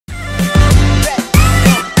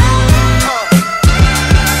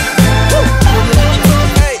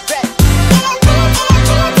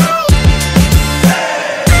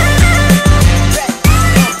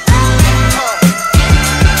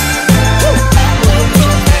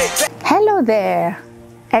Hello there,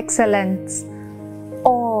 excellent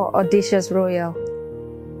or audacious royal.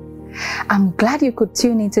 I'm glad you could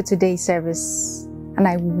tune into today's service, and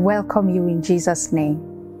I welcome you in Jesus' name.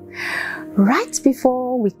 Right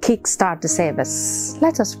before we kickstart the service,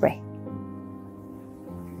 let us pray.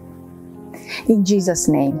 In Jesus'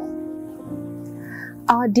 name.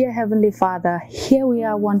 Our dear Heavenly Father, here we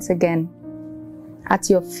are once again at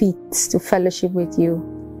your feet to fellowship with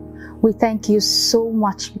you. We thank you so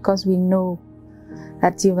much because we know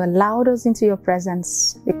that you've allowed us into your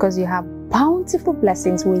presence, because you have bountiful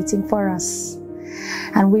blessings waiting for us.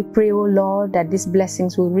 And we pray, oh Lord, that these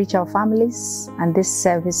blessings will reach our families and this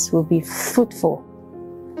service will be fruitful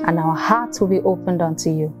and our hearts will be opened unto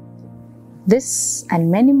you. This and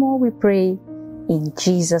many more we pray in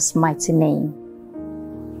Jesus' mighty name.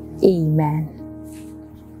 Amen.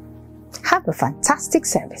 Have a fantastic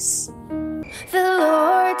service. The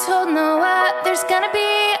Lord told Noah there's gonna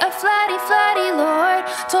be a floody, floody. Lord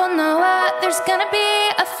told Noah there's gonna be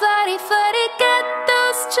a floody, floody. Get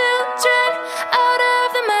those children out of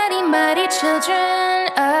the mighty, mighty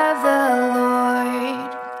children of the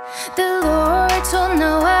Lord. The Lord told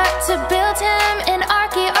Noah to build him an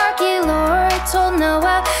arky, arky. Lord told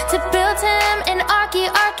Noah to build him an arky,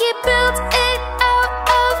 arky. Built it out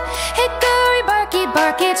of hickory, barky,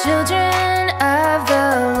 barky children of the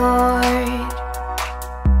Lord.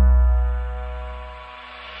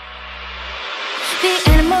 The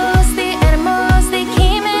animals, they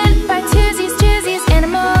came in by twosies, twosies. The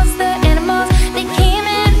animals, they came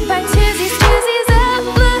in by twosies, twosies.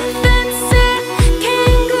 Elephants and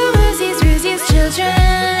kangaroosies, roosies,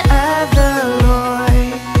 children of the Lord.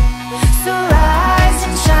 So rise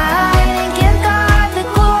and shine and give God the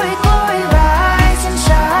glory, glory. Rise and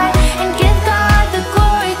shine and give God the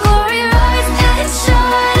glory, glory. Rise and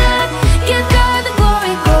shine and give God the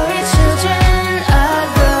glory, glory, children of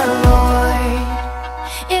the Lord.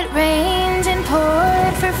 It rained and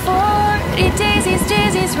poured for 40 daisies,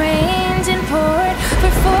 daisies. Rained and poured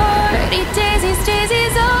for 40 daisies,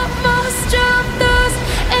 daisies. Almost drove those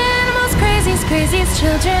animals crazies, crazies,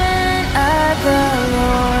 children of the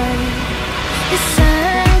Lord. The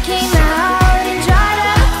sun came out and dried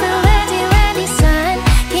up the landy, landy. Sun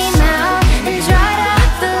came out and dried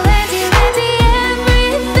up the landy, landy.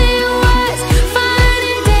 Everything was fine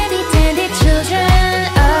and dandy, dandy, children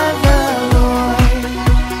of the Lord.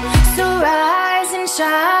 So rise and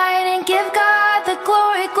shine and give God the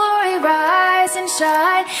glory, glory. Rise and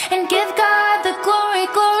shine and give God the glory,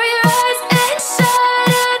 glory. Rise and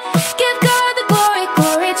shine and give God the glory,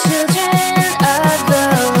 glory, children of the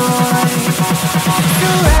Lord. So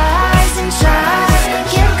rise and shine and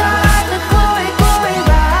give God the glory, glory.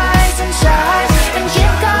 Rise and shine and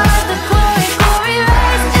give God the glory, glory.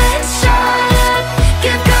 Rise and shine and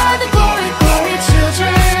give God the glory, glory,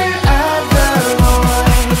 children of the Lord.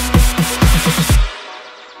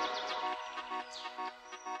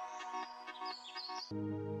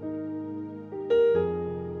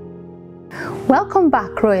 Welcome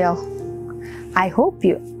back, Royal. I hope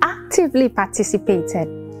you actively participated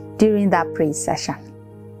during that praise session.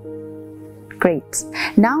 Great.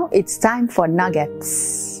 Now it's time for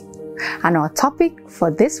nuggets. And our topic for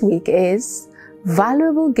this week is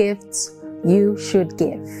valuable gifts you should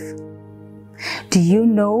give. Do you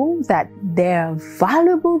know that there are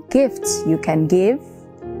valuable gifts you can give?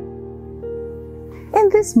 In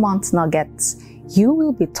this month's nuggets, you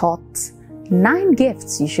will be taught 9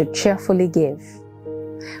 gifts you should cheerfully give.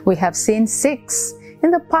 We have seen 6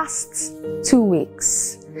 in the past 2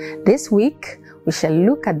 weeks. This week, we shall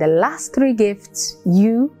look at the last 3 gifts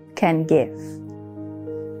you can give.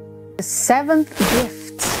 The 7th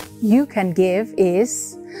gift you can give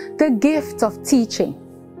is the gift of teaching.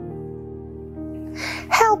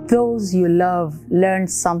 Help those you love learn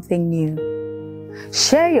something new.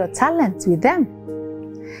 Share your talent with them.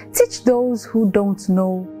 Teach those who don't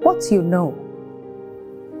know what you know.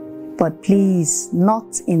 But please,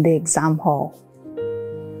 not in the exam hall.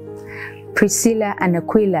 Priscilla and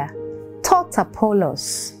Aquila taught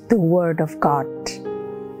Apollos the Word of God.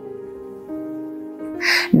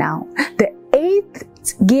 Now, the 8th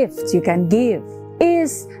gift you can give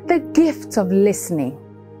is the gift of listening.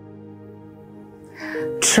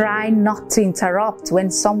 Try not to interrupt when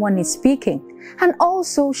someone is speaking, and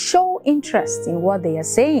also show interest in what they are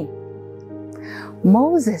saying.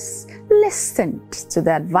 Moses listened to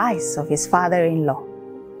the advice of his father-in-law.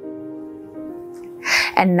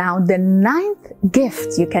 And now the 9th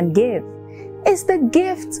gift you can give is the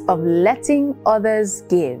gift of letting others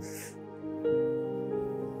give.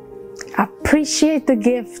 Appreciate the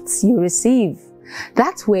gifts you receive.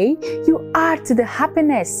 That way you add to the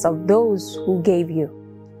happiness of those who gave you.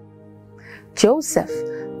 Joseph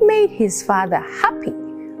made his father happy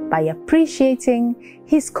by appreciating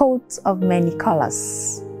his coat of many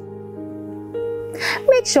colors.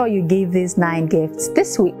 Make sure you give these 9 gifts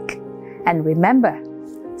this week. And remember,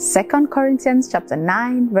 2 Corinthians chapter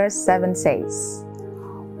 9 verse 7 says,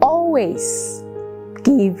 always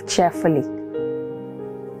give cheerfully.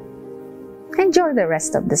 Enjoy the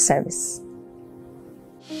rest of the service.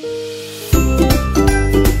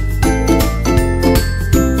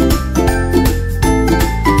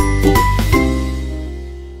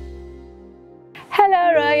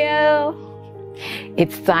 Hello, Royal.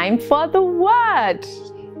 It's time for the word.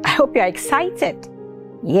 I hope you're excited.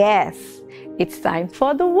 Yes, it's time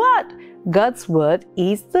for the word. God's word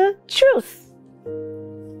is the truth.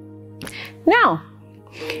 Now,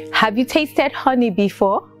 have you tasted honey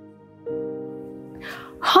before?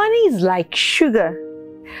 Honey is like sugar,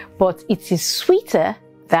 but it is sweeter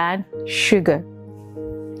than sugar.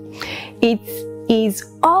 It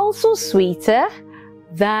is also sweeter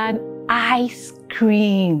than ice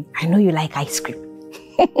cream. I know you like ice cream.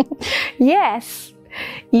 Yes,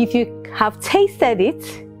 if you have tasted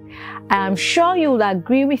it, I'm sure you'll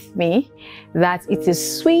agree with me that it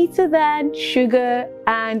is sweeter than sugar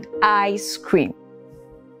and ice cream.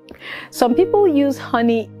 Some people use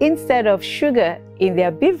honey instead of sugar in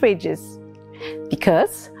their beverages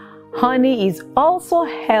because honey is also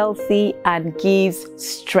healthy and gives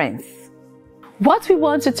strength. What we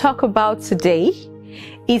want to talk about today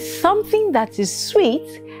is something that is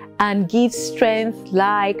sweet and gives strength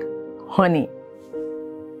like honey.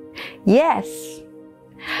 Yes,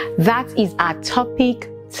 that is our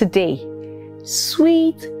topic today.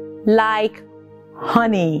 Sweet like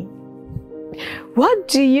honey. What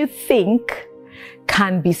do you think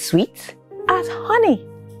can be sweet as honey?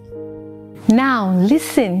 Now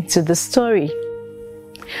listen to the story.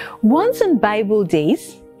 Once in Bible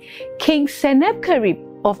days, King Sennacherib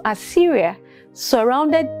of Assyria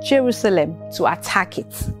surrounded Jerusalem to attack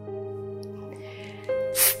it.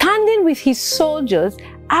 Standing with his soldiers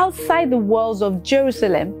outside the walls of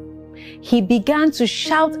Jerusalem, he began to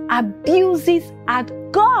shout abuses at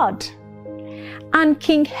God and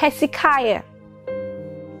King Hezekiah.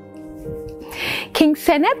 King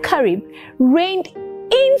Sennacherib rained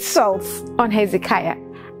insults on Hezekiah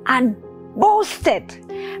and boasted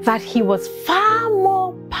that he was far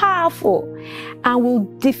more powerful and will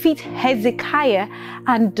defeat Hezekiah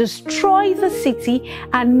and destroy the city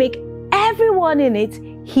and make everyone in it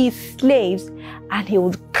his slaves, and he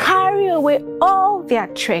would carry away all their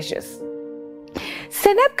treasures.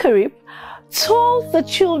 Sennacherib told the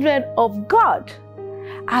children of God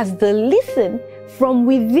as they listened from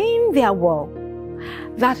within their wall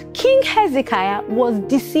that King Hezekiah was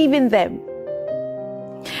deceiving them,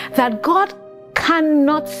 that God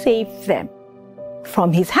cannot save them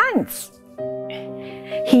from his hands.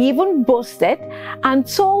 He even boasted and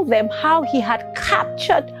told them how he had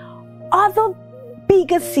captured other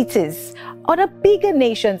bigger cities, other bigger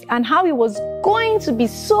nations, and how it was going to be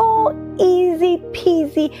so easy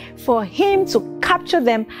peasy for him to capture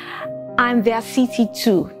them and their city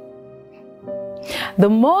too. The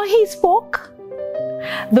more he spoke,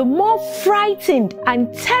 the more frightened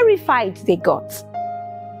and terrified they got.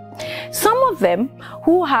 Some of them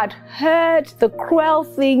who had heard the cruel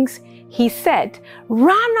things he said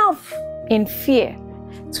ran off in fear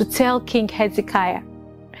to tell King Hezekiah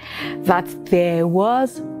that there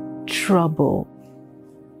was trouble.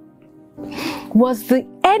 Was the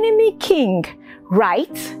enemy king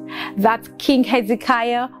right that King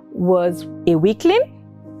Hezekiah was a weakling?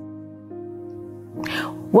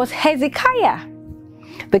 Was Hezekiah,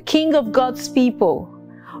 the king of God's people,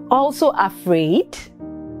 also afraid?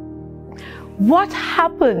 What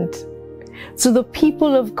happened to the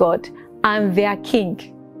people of God and their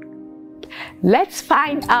king? Let's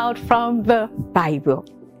find out from the Bible.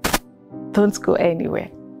 Don't go anywhere.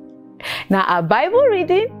 Now, our Bible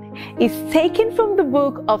reading is taken from the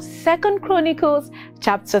book of 2 Chronicles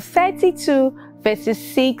chapter 32 verses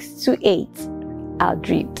 6 to 8. I'll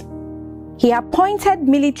read. He appointed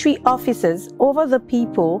military officers over the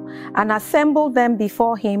people and assembled them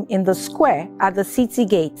before him in the square at the city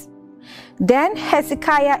gate. Then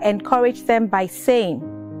Hezekiah encouraged them by saying,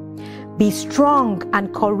 "Be strong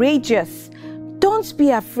and courageous. Don't be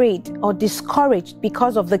afraid or discouraged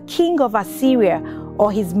because of the king of Assyria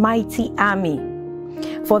or his mighty army.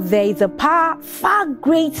 For there is a power far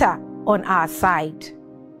greater on our side.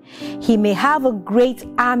 He may have a great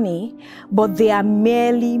army, but they are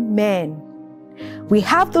merely men. We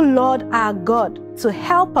have the Lord our God to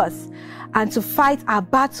help us and to fight our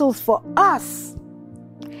battles for us."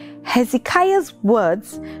 Hezekiah's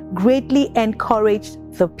words greatly encouraged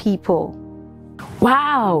the people.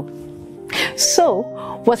 Wow!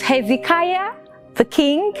 So, was Hezekiah, the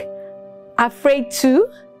king, afraid too?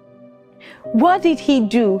 What did he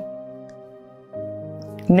do?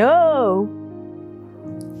 No,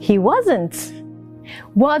 he wasn't.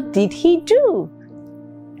 What did he do?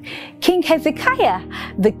 King Hezekiah,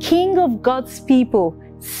 the king of God's people,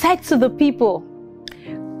 said to the people,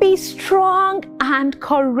 "Be strong and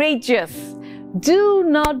courageous. Do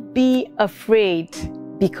not be afraid,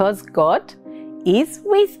 because God is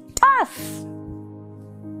with us."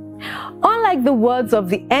 Unlike the words of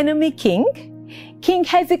the enemy king, King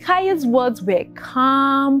Hezekiah's words were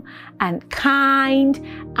calm and kind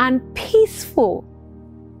and peaceful.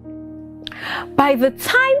 By the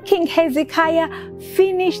time King Hezekiah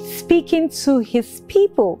finished speaking to his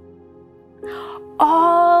people,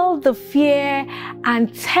 all the fear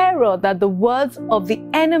and terror that the words of the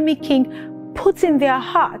enemy king put in their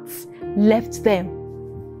hearts left them.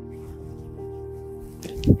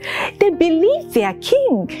 They believed their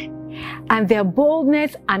king, and their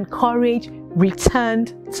boldness and courage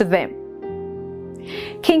returned to them.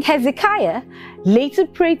 King Hezekiah later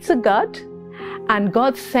prayed to God, and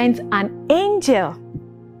God sent an angel.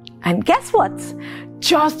 And guess what?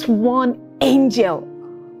 Just one angel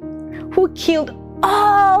who killed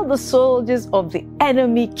all the soldiers of the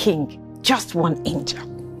enemy king. Just one angel.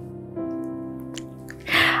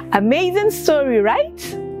 Amazing story, right?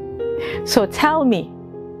 So tell me,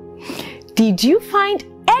 did you find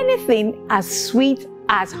anything as sweet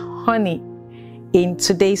as honey in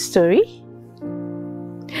today's story?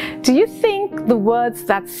 Do you think the words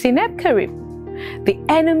that Sennacherib, the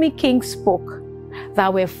enemy king, spoke,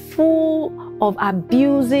 that were full of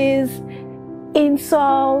abuses,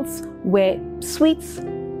 insults, were sweet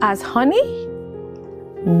as honey?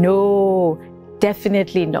 No,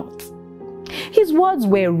 definitely not. His words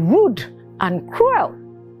were rude and cruel,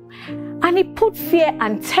 and he put fear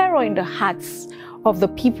and terror in the hearts of the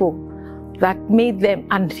people that made them,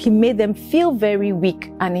 and he made them feel very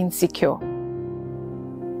weak and insecure.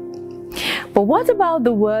 But what about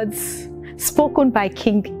the words spoken by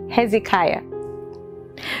King Hezekiah?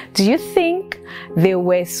 Do you think they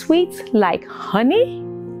were sweet like honey?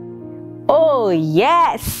 Oh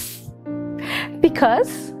yes!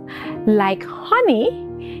 Because like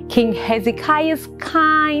honey, King Hezekiah's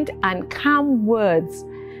kind and calm words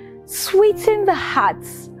sweetened the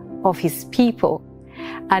hearts of his people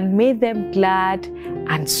and made them glad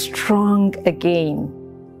and strong again.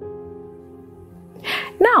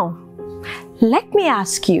 Now, let me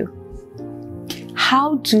ask you,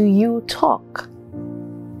 how do you talk?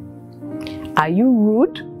 Are you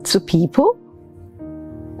rude to people?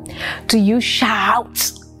 Do you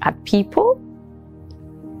shout at people?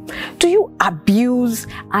 Do you abuse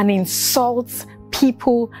and insult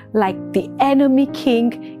people like the enemy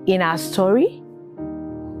king in our story?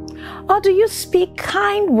 Or do you speak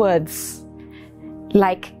kind words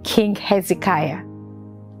like King Hezekiah?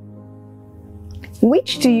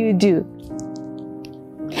 Which do you do?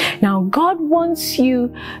 Now, God wants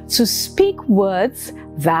you to speak words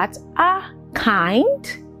that are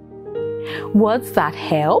kind, words that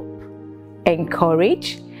help,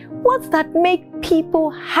 encourage, words that make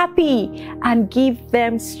people happy and give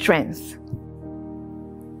them strength.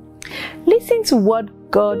 Listen to what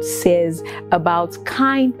God says about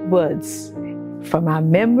kind words from our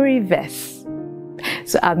memory verse.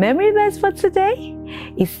 So our memory verse for today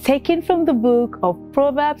is taken from the book of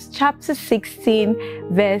Proverbs chapter 16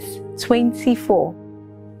 verse 24.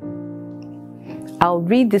 I'll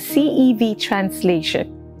read the CEV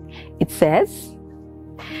translation. It says,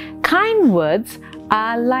 "Kind words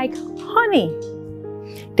are like honey.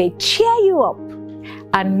 They cheer you up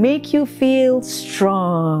and make you feel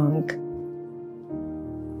strong."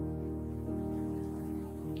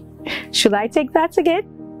 Should I take that again?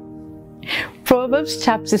 Proverbs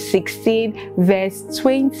chapter 16 verse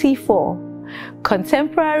 24.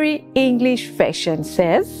 Contemporary English version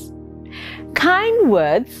says, "Kind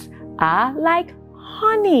words are like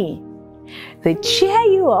honey. They cheer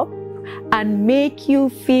you up and make you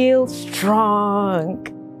feel strong."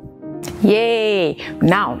 Yay!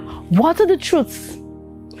 Now, what are the truths?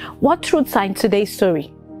 What truths are in today's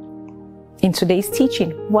story? In today's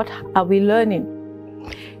teaching, what are we learning?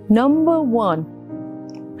 Number one,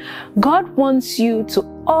 God wants you to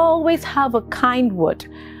always have a kind word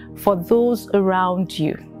for those around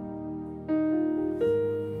you.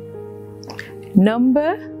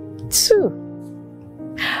 Number two,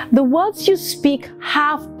 the words you speak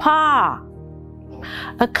have power.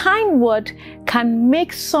 A kind word can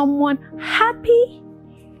make someone happy,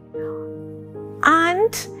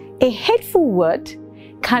 and a hateful word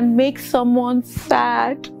can make someone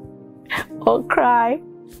sad. or cry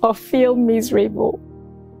or feel miserable.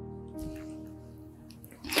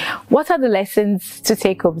 What are the lessons to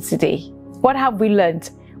take home today? What have we learned?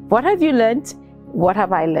 What have you learned? What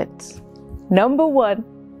have I learned? Number 1,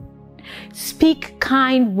 speak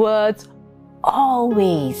kind words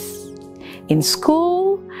always. In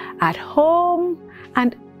school, at home,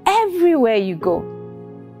 and everywhere you go.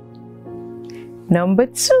 Number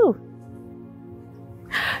 2,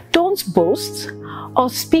 don't boast or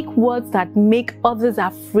speak words that make others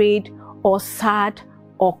afraid or sad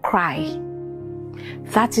or cry.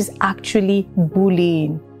 That is actually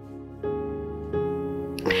bullying.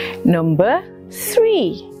 Number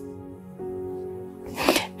 3,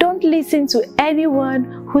 don't listen to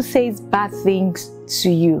anyone who says bad things to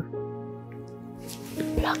you.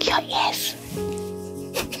 Block your ears.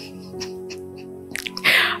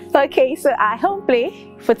 Okay, so our home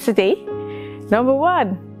play for today. Number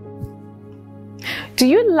 1, do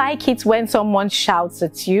you like it when someone shouts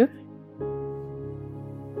at you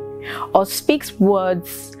or speaks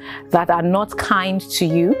words that are not kind to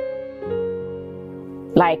you?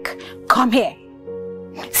 Like, come here,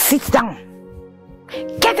 sit down,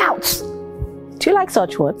 get out. Do you like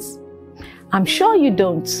such words? I'm sure you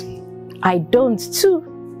don't. I don't too.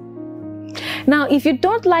 Now, if you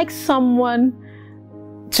don't like someone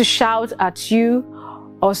to shout at you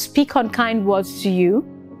or speak unkind words to you,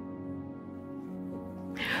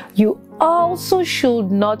 you also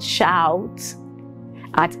should not shout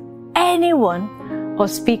at anyone or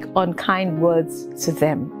speak unkind words to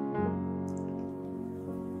them.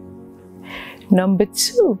 Number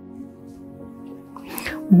 2,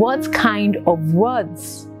 what kind of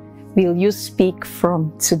words will you speak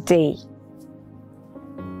from today?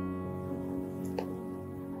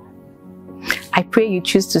 I pray you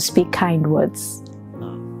choose to speak kind words.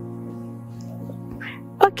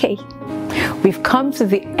 Okay, we've come to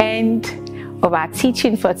the end of our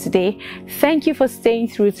teaching for today. Thank you for staying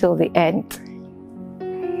through till the end.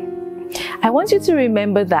 I want you to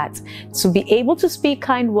remember that to be able to speak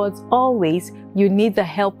kind words always, you need the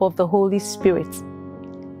help of the Holy Spirit.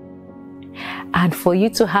 And for you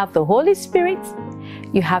to have the Holy Spirit,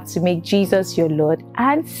 you have to make Jesus your Lord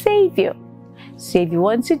and Savior. So if you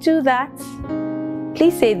want to do that,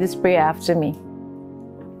 please say this prayer after me.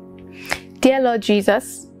 Dear Lord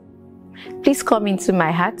Jesus, please come into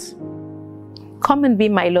my heart. Come and be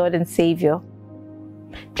my Lord and Savior.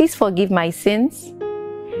 Please forgive my sins,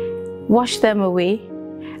 wash them away,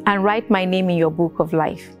 and write my name in your book of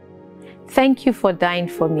life. Thank you for dying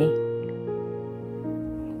for me.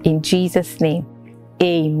 In Jesus' name,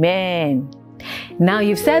 amen. Now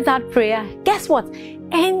you've said that prayer, guess what?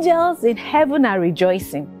 Angels in heaven are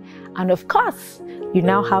rejoicing. And of course, you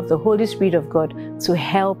now have the Holy Spirit of God to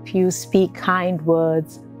help you speak kind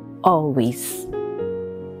words always.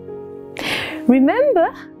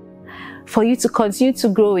 Remember, for you to continue to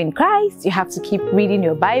grow in Christ, you have to keep reading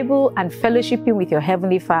your Bible and fellowshipping with your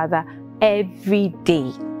Heavenly Father every day.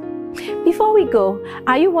 Before we go,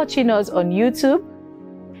 are you watching us on YouTube?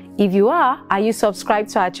 If you are you subscribed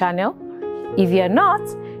to our channel? If you're not,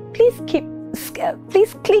 please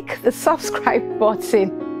click the subscribe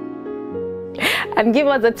button and give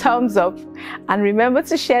us a thumbs up. And remember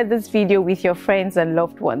to share this video with your friends and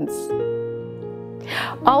loved ones.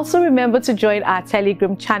 Also remember to join our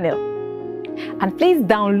Telegram channel. And please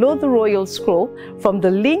download the Royal Scroll from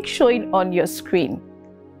the link showing on your screen.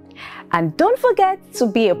 And don't forget to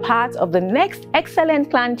be a part of the next Excellent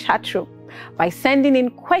Clan chat room by sending in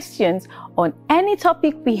questions on any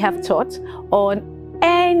topic we have taught or on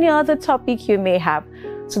any other topic you may have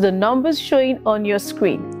to the numbers showing on your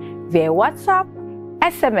screen via WhatsApp,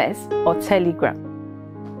 SMS, or Telegram.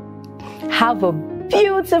 Have a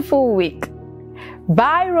beautiful week.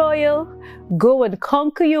 Bye, Royal. Go and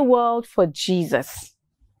conquer your world for Jesus.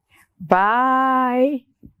 Bye.